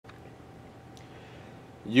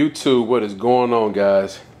YouTube, what is going on,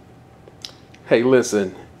 guys? Hey,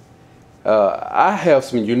 listen, I have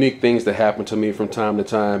some unique things that happen to me from time to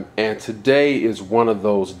time, and today is one of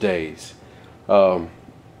those days. Um,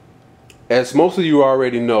 as most of you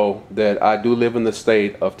already know, that I do live in the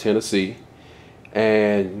state of Tennessee,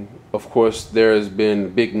 and of course, there has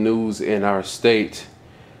been big news in our state,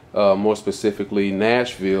 more specifically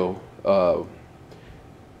Nashville.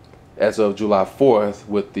 As of July 4th,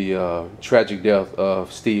 with the tragic death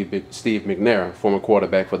of Steve McNair, former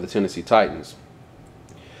quarterback for the Tennessee Titans.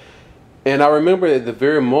 And I remember at the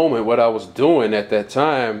very moment what I was doing at that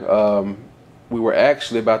time, we were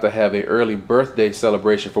actually about to have an early birthday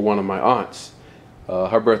celebration for one of my aunts.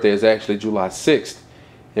 Her birthday is actually July 6th,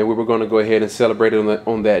 and we were going to go ahead and celebrate it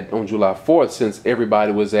on July 4th, since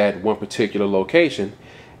everybody was at one particular location.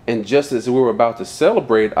 And just as we were about to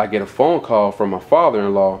celebrate, I get a phone call from my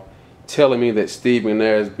father-in-law telling me that Steve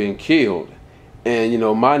McNair has been killed. And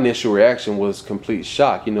my initial reaction was complete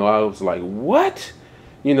shock. I was like, what?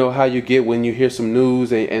 How you get when you hear some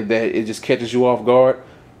news and that it just catches you off guard.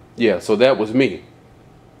 Yeah, so that was me.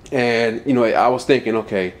 And I was thinking,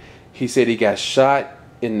 okay, he said he got shot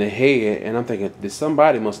in the head, and I'm thinking,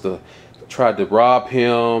 somebody must have tried to rob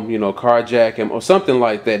him, carjack him or something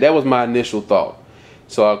like that. That was my initial thought.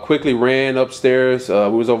 So I quickly ran upstairs. We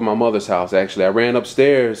was over my mother's house, actually. I ran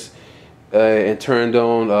upstairs and turned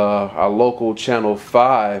on our local channel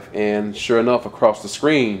 5, and sure enough, across the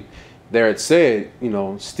screen there it said,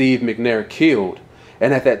 Steve McNair killed.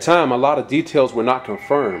 And at that time, a lot of details were not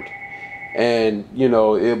confirmed, and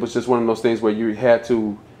it was just one of those things where you had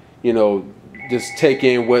to just take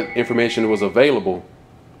in what information was available,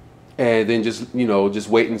 and then just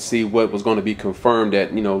wait and see what was going to be confirmed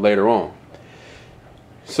at later on.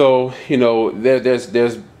 So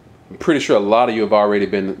there's I'm pretty sure a lot of you have already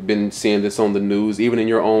been seeing this on the news, even in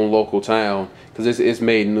your own local town, because it's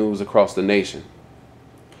made news across the nation.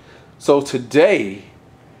 So today,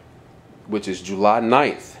 which is July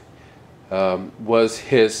 9th, was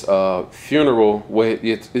his funeral. Well,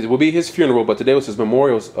 it will be his funeral, but today was his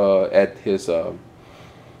memorial at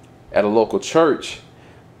a local church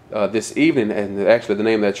this evening, and actually the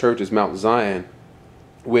name of that church is Mount Zion,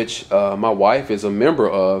 which my wife is a member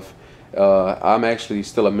of. I'm actually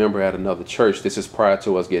still a member at another church. This is prior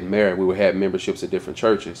to us getting married. We had memberships at different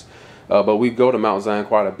churches, but we go to Mount Zion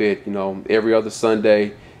quite a bit, every other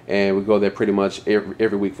Sunday, and we go there pretty much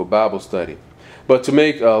every week for Bible study. But to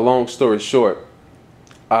make a long story short,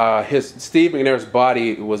 Steve McNair's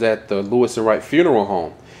body was at the Lewis and Wright Funeral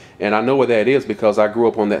Home, and I know where that is because I grew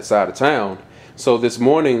up on that side of town. So this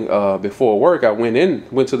morning before work, I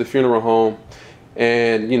went to the funeral home.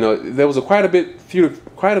 And there was quite a bit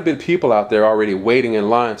of people out there already waiting in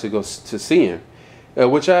line to go to see him,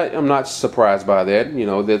 which I'm not surprised by that.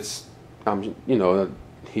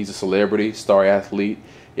 He's a celebrity, star athlete.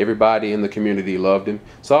 Everybody in the community loved him,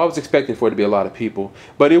 so I was expecting for it to be a lot of people,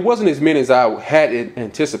 but it wasn't as many as I had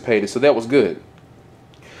anticipated, so that was good.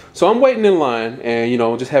 So I'm waiting in line, and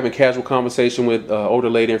just having casual conversation with an older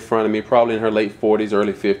lady in front of me, probably in her late 40s,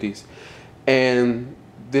 early 50s, and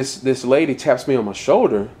this lady taps me on my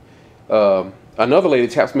shoulder. Another lady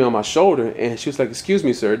taps me on my shoulder, and she was like, "Excuse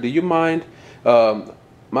me, sir, do you mind?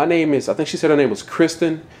 My name is," I think she said her name was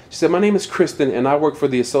Kristen. She said, "My name is Kristen, and I work for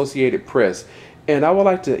the Associated Press, and I would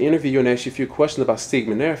like to interview you and ask you a few questions about Steve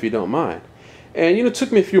McNair, if you don't mind." And it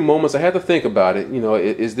took me a few moments. I had to think about it.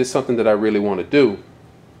 Is this something that I really want to do?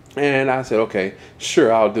 And I said, okay,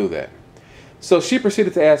 sure, I'll do that. So she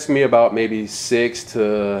proceeded to ask me about maybe 6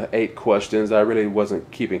 to 8 questions. I really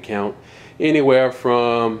wasn't keeping count. Anywhere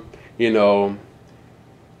from,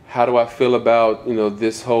 how do I feel about,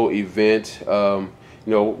 this whole event?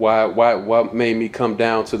 What made me come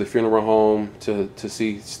down to the funeral home to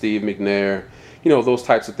see Steve McNair? Those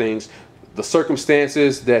types of things. The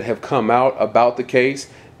circumstances that have come out about the case.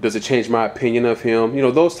 Does it change my opinion of him?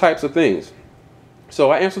 Those types of things. So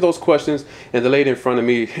I answered those questions, and the lady in front of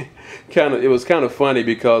me, it was kind of funny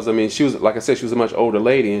because, she was, like I said, she was a much older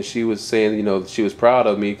lady, and she was saying, she was proud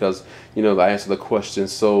of me because, I answered the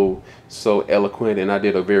questions so eloquent, and I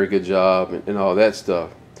did a very good job and all that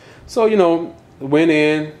stuff. So, went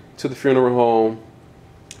in to the funeral home,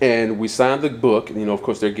 and we signed the book, of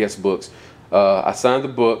course, they're guest books. I signed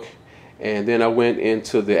the book, and then I went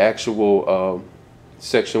into the actual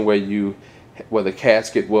section where the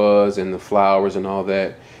casket was and the flowers and all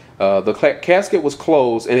that. The casket was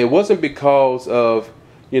closed, and it wasn't because of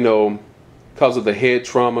the head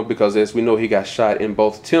trauma, because as we know, he got shot in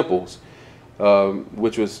both temples,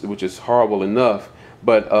 which is horrible enough.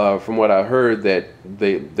 But from what I heard, that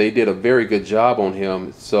they did a very good job on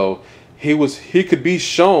him. So he could be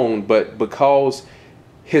shown, but because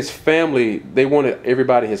his family, they wanted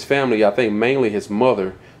everybody, his family, I think mainly his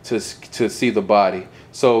mother, to see the body.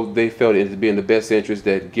 So they felt it to be in the best interest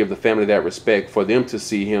that give the family that respect for them to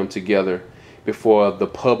see him together before the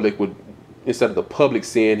public would, instead of the public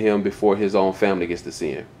seeing him before his own family gets to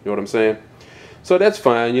see him. You know what I'm saying? So that's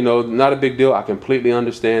fine, you know, not a big deal. I completely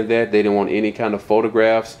understand that. They didn't want any kind of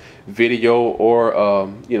photographs, video, or,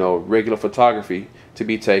 you know, regular photography to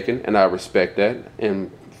be taken, and I respect that.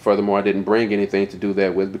 And furthermore, I didn't bring anything to do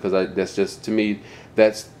that with, because that's just, to me,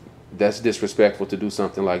 that's disrespectful to do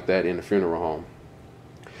something like that in a funeral home.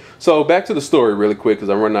 So back to the story really quick, because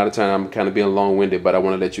I'm running out of time. I'm kind of being long-winded, but I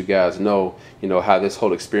want to let you guys know, you know, how this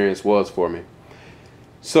whole experience was for me.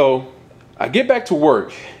 So I get back to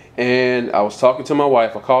work, and I was talking to my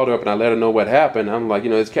wife. I called her up and I let her know what happened. I'm like, you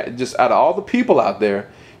know, it's just out of all the people out there,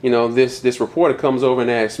 you know, this reporter comes over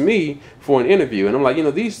and asks me for an interview. And I'm like, you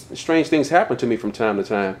know, these strange things happen to me from time to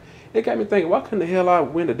time. It got me thinking, why couldn't the hell I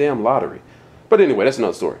win the damn lottery? But anyway, that's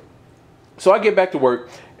another story. So I get back to work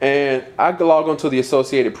and I log on to the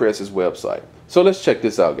Associated Press's website. So let's check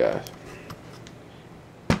this out, guys.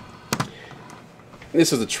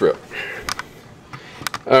 This is a trip.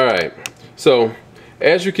 All right. So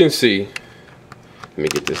as you can see, let me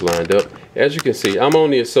get this lined up. As you can see, I'm on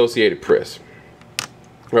the Associated Press.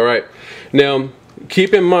 All right. Now,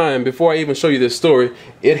 keep in mind, before I even show you this story,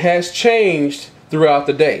 it has changed throughout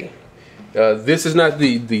the day. This is not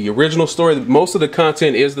the original story. Most of the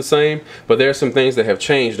content is the same, but there are some things that have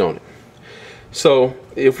changed on it. So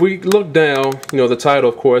if we look down, you know, the title,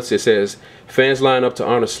 of course, it says, fans line up to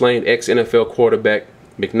honor slain ex-NFL quarterback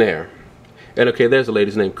McNair. And okay, there's a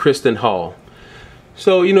lady's name, Kristen Hall.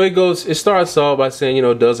 So, you know, it starts off by saying, you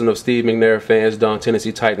know, a dozen of Steve McNair fans donned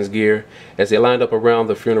Tennessee Titans gear as they lined up around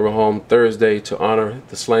the funeral home Thursday to honor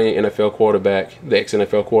the slain NFL quarterback, the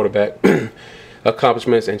ex-NFL quarterback,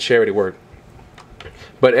 accomplishments and charity work.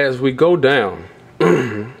 But as we go down,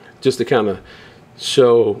 just to kind of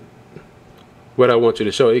show what I want you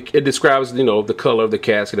to show, it describes, you know, the color of the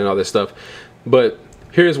casket and all that stuff. But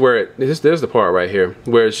here's where there's the part right here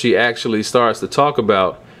where she actually starts to talk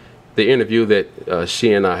about the interview that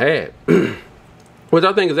she and I had, which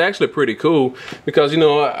I think is actually pretty cool, because, you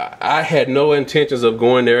know, I had no intentions of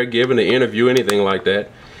going there, giving an interview, anything like that.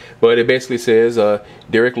 But it basically says,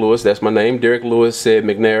 Derek Lewis, that's my name, Derek Lewis said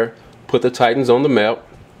McNair put the Titans on the map.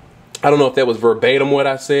 I don't know if that was verbatim what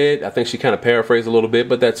I said. I think she kind of paraphrased a little bit,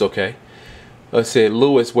 but that's okay. Said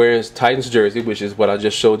Lewis, wearing his Titans jersey, which is what I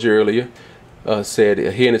just showed you earlier, said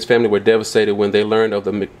he and his family were devastated when they learned of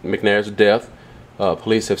the McNair's death.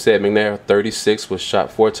 Police have said McNair, 36, was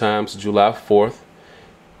shot 4 times July 4th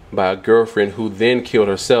by a girlfriend who then killed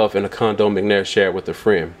herself in a condo McNair shared with a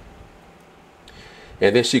friend.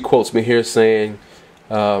 And then she quotes me here saying,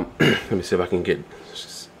 let me see if I can get,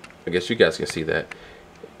 I guess you guys can see that.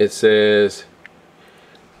 It says,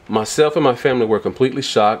 myself and my family were completely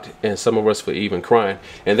shocked, and some of us were even crying.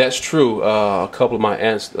 And that's true. A couple of my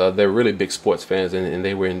aunts, they're really big sports fans, and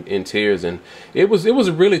they were in tears. And it was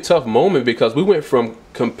a really tough moment, because we went from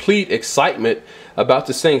complete excitement about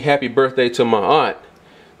to sing happy birthday to my aunt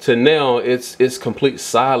to now it's complete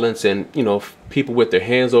silence, and, you know, people with their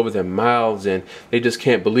hands over their mouths, and they just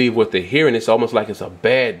can't believe what they're hearing. It's almost like it's a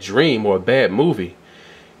bad dream or a bad movie.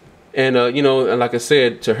 And, you know, and like I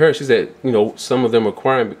said to her, she said, you know, some of them were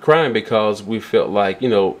crying because we felt like, you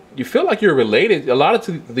know, you feel like you're related a lot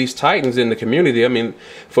to these Titans in the community. I mean,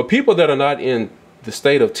 for people that are not in the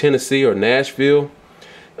state of Tennessee or Nashville,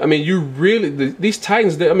 I mean, you really, these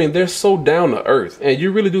Titans, I mean, they're so down to earth, and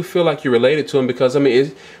you really do feel like you're related to them, because, I mean,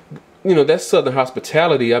 it's, you know, that's Southern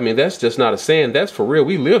hospitality. I mean, that's just not a saying. That's for real.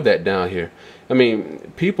 We live that down here. I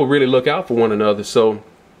mean, people really look out for one another. So,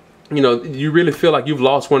 you know, you really feel like you've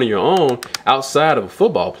lost one of your own outside of a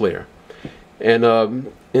football player. And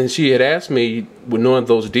she had asked me, with knowing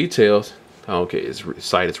those details, okay,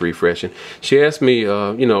 site is refreshing. She asked me,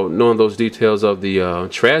 you know, knowing those details of the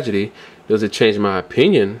tragedy, does it change my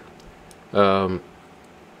opinion of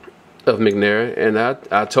McNair? And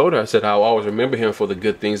I told her, I said, I'll always remember him for the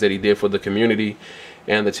good things that he did for the community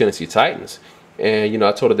and the Tennessee Titans. And, you know,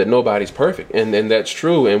 I told her that nobody's perfect, and that's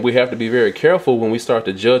true. And we have to be very careful when we start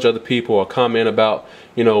to judge other people or comment about,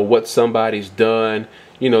 you know, what somebody's done.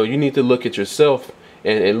 You know, you need to look at yourself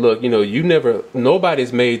and look, you know,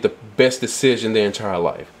 nobody's made the best decision their entire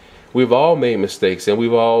life. We've all made mistakes, and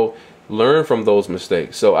we've all learned from those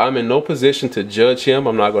mistakes. So I'm in no position to judge him.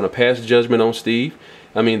 I'm not going to pass judgment on Steve.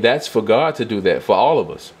 I mean, that's for God to do that for all of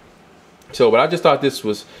us. So, but I just thought this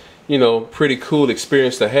was, you know, pretty cool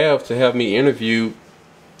experience to have me interviewed.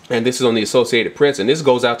 And this is on the Associated Press, and this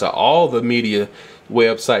goes out to all the media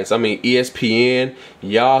websites. I mean, ESPN,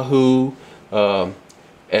 Yahoo,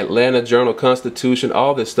 Atlanta Journal-Constitution,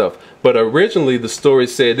 all this stuff. But originally the story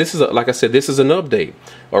said, this is like I said, this is an update.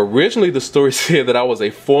 Originally the story said that I was a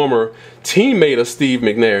former teammate of Steve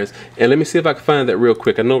McNair's. And let me see if I can find that real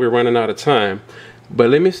quick. I know we're running out of time, but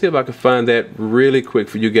let me see if I can find that really quick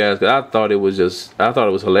for you guys, because I thought it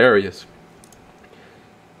was hilarious.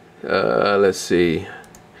 Let's see.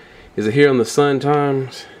 Is it here on the Sun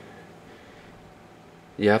Times?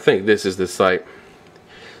 Yeah, I think this is the site.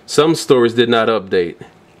 Some stories did not update.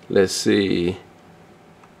 Let's see.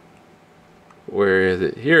 Where is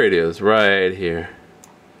it? Here it is, right here.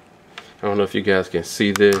 I don't know if you guys can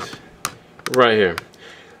see this. Right here.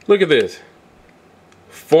 Look at this.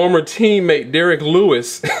 Former teammate Derek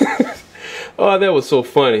Lewis. Oh, that was so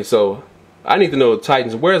funny. So, I need to know,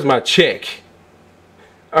 Titans, where's my check?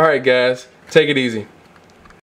 Alright guys, take it easy.